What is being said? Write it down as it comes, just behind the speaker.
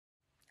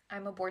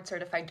I'm a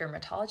board-certified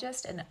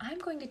dermatologist, and I'm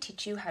going to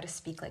teach you how to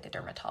speak like a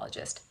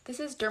dermatologist. This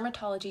is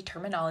Dermatology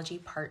Terminology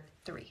Part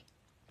 3.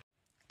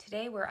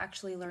 Today, we're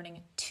actually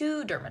learning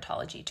two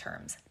dermatology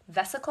terms,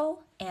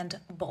 vesicle and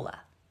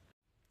bulla.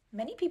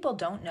 Many people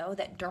don't know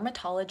that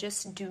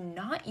dermatologists do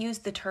not use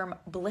the term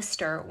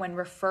blister when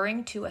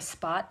referring to a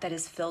spot that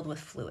is filled with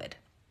fluid.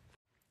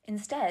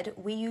 Instead,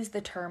 we use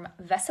the term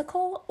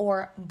vesicle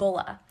or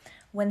bulla.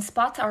 When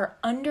spots are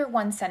under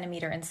 1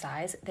 centimeter in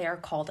size, they are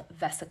called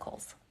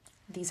vesicles.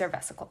 These are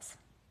vesicles.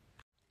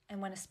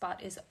 And when a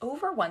spot is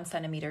over 1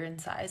 centimeter in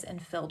size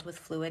and filled with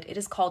fluid, it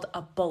is called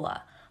a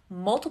bulla.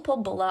 Multiple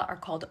bulla are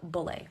called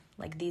bullae,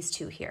 like these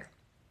two here.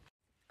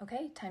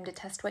 Okay, time to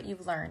test what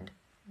you've learned.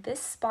 This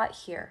spot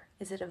here,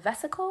 is it a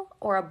vesicle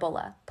or a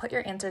bulla? Put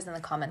your answers in the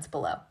comments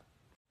below.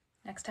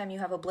 Next time you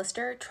have a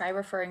blister, try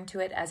referring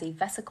to it as a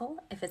vesicle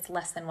if it's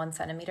less than 1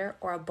 centimeter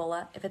or a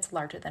bulla if it's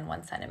larger than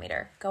 1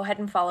 centimeter. Go ahead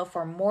and follow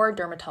for more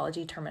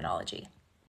dermatology terminology.